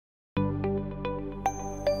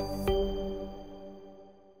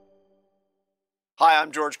Hi,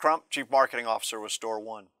 I'm George Crump, Chief Marketing Officer with Store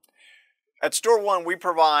One. At Store One, we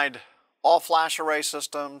provide all-flash array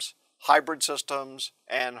systems, hybrid systems,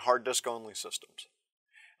 and hard disk only systems.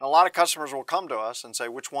 And a lot of customers will come to us and say,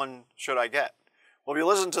 which one should I get? Well, if you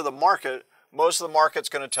listen to the market, most of the market's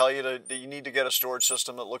going to tell you that you need to get a storage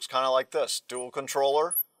system that looks kind of like this: dual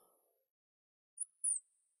controller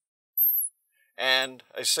and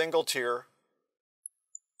a single tier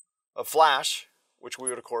of flash, which we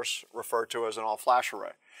would of course refer to as an all-flash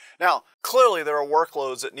array. Now, clearly there are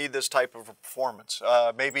workloads that need this type of performance.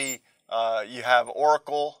 Maybe you have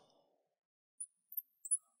Oracle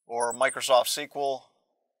or Microsoft SQL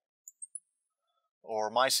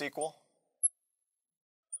or MySQL.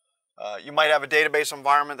 You might have a database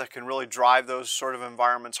environment that can really drive those sort of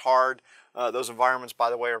environments hard. Those environments,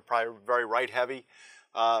 by the way, are probably very write-heavy.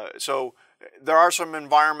 So there are some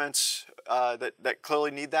environments that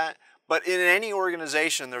clearly need that. But in any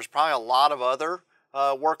organization, there's probably a lot of other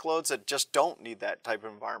workloads that just don't need that type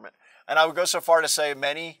of environment. And I would go so far to say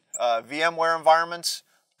many VMware environments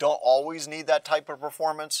don't always need that type of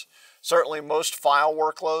performance. Certainly most file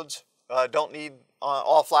workloads don't need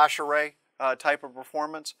all-flash array type of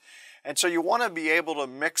performance. And so you want to be able to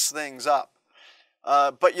mix things up.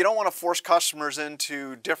 But you don't want to force customers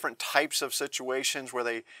into different types of situations where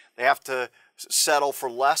they have to settle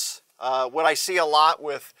for less. What I see a lot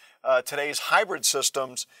with today's hybrid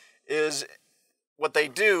systems is what they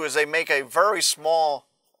do is they make a very small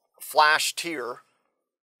flash tier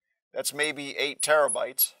that's maybe 8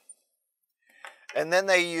 terabytes, and then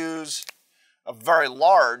they use a very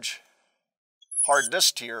large hard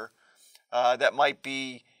disk tier that might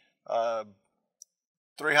be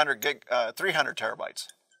 300 terabytes,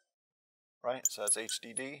 right? So that's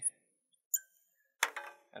HDD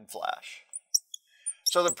and flash.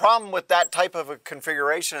 So the problem with that type of a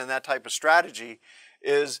configuration and that type of strategy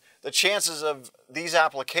is the chances of these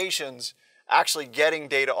applications actually getting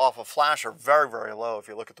data off of flash are very, very low if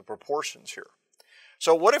you look at the proportions here.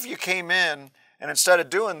 So what if you came in and instead of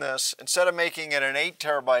doing this, instead of making it an 8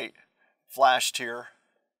 terabyte flash tier,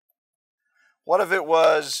 what if it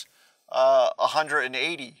was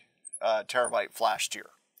 180 terabyte flash tier?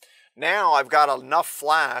 Now I've got enough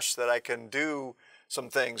flash that I can do some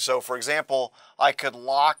things. So for example, I could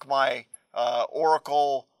lock my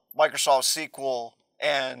Oracle, Microsoft SQL,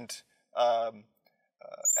 and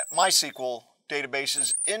MySQL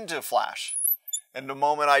databases into flash. And the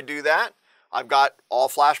moment I do that, I've got all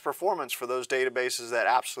flash performance for those databases that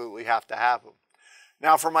absolutely have to have them.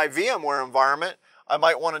 Now for my VMware environment, I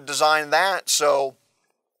might want to design that so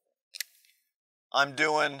I'm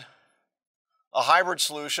doing a hybrid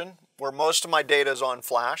solution where most of my data is on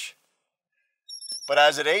flash, but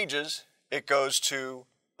as it ages, it goes to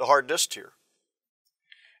the hard disk tier.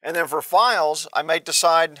 And then for files, I might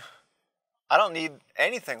decide I don't need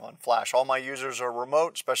anything on flash. All my users are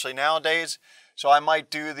remote, especially nowadays, so I might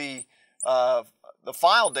do the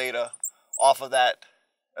file data off of that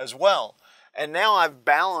as well. And now I've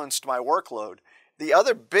balanced my workload. The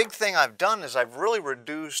other big thing I've done is I've really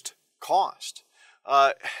reduced cost.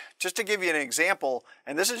 Just to give you an example,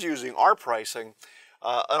 and this is using our pricing,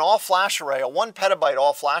 an all-flash array, a 1 petabyte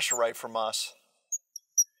all-flash array from us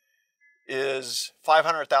is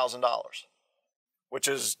 $500,000, which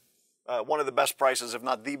is one of the best prices, if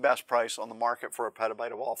not the best price on the market for a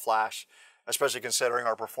petabyte of all-flash, especially considering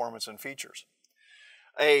our performance and features.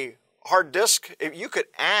 A hard disk, if you could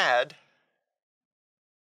add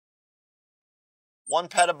 1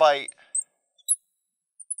 petabyte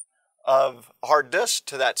of hard disk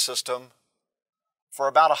to that system for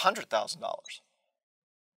about $100,000.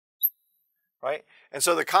 Right? And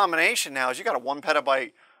so the combination now is you got a 1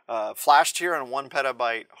 petabyte flash tier and a 1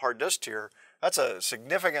 petabyte hard disk tier. That's a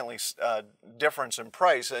significantly difference in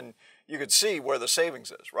price, and you could see where the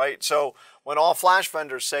savings is, right? So when all flash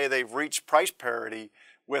vendors say they've reached price parity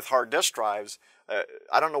with hard disk drives,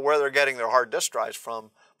 I don't know where they're getting their hard disk drives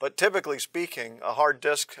from, but typically speaking, a hard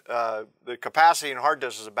disk, the capacity in hard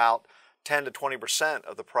disk is about 10 to 20%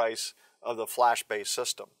 of the price of the flash-based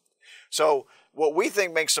system. So what we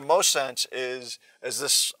think makes the most sense is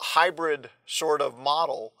this hybrid sort of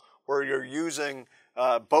model where you're using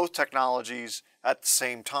both technologies at the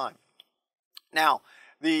same time. Now,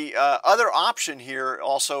 the other option here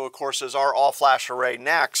also, of course, is our all-flash array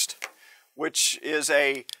next, which is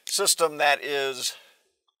a system that is,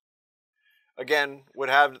 again, would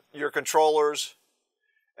have your controllers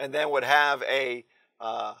and then would have a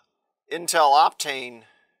Intel Optane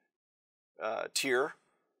tier,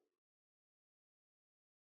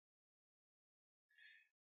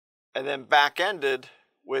 and then back-ended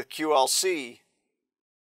with QLC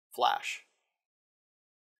flash.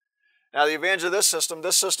 Now the advantage of this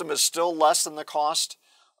system is still less than the cost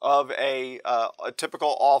of a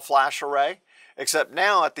typical all-flash array, except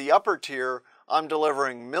now at the upper tier, I'm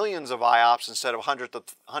delivering millions of IOPS instead of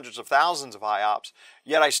hundreds of thousands of IOPS,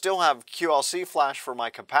 yet I still have QLC flash for my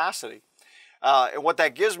capacity. And what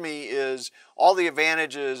that gives me is all the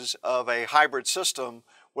advantages of a hybrid system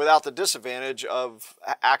without the disadvantage of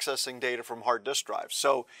accessing data from hard disk drives.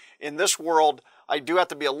 So in this world, I do have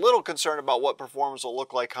to be a little concerned about what performance will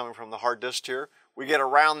look like coming from the hard disk tier. We get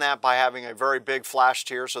around that by having a very big flash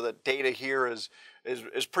tier so that data here is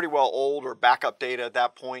pretty well old or backup data at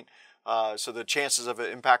that point. So the chances of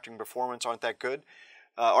it impacting performance aren't that good,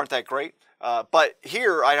 aren't that great. But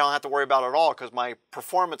here I don't have to worry about it at all because my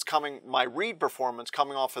read performance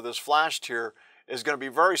coming off of this flash tier is going to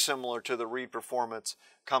be very similar to the read performance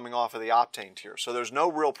coming off of the Optane tier. So there's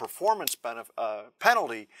no real performance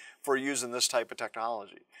penalty for using this type of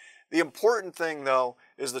technology. The important thing though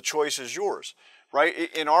is the choice is yours, right?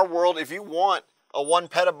 In our world, if you want a 1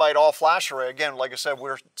 petabyte all-flash array, again, like I said,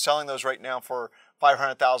 we're selling those right now for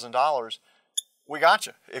 $500,000. We got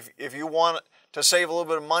you. If you want to save a little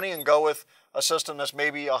bit of money and go with a system that's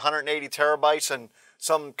maybe 180 terabytes and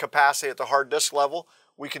some capacity at the hard disk level,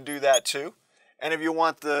 we can do that too. And if you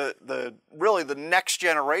want really the next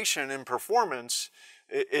generation in performance,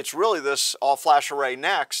 it's really this all-flash array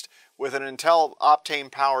next with an Intel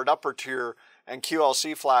Optane powered upper tier and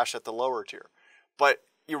QLC flash at the lower tier. But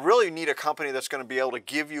you really need a company that's going to be able to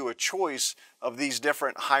give you a choice of these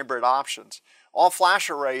different hybrid options. All-flash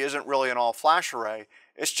array isn't really an all-flash array,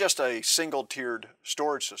 it's just a single-tiered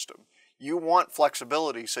storage system. You want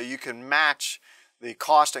flexibility so you can match the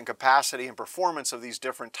cost and capacity and performance of these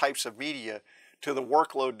different types of media to the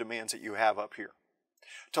workload demands that you have up here.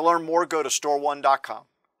 To learn more, go to store1.com.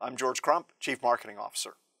 I'm George Crump, Chief Marketing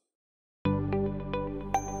Officer.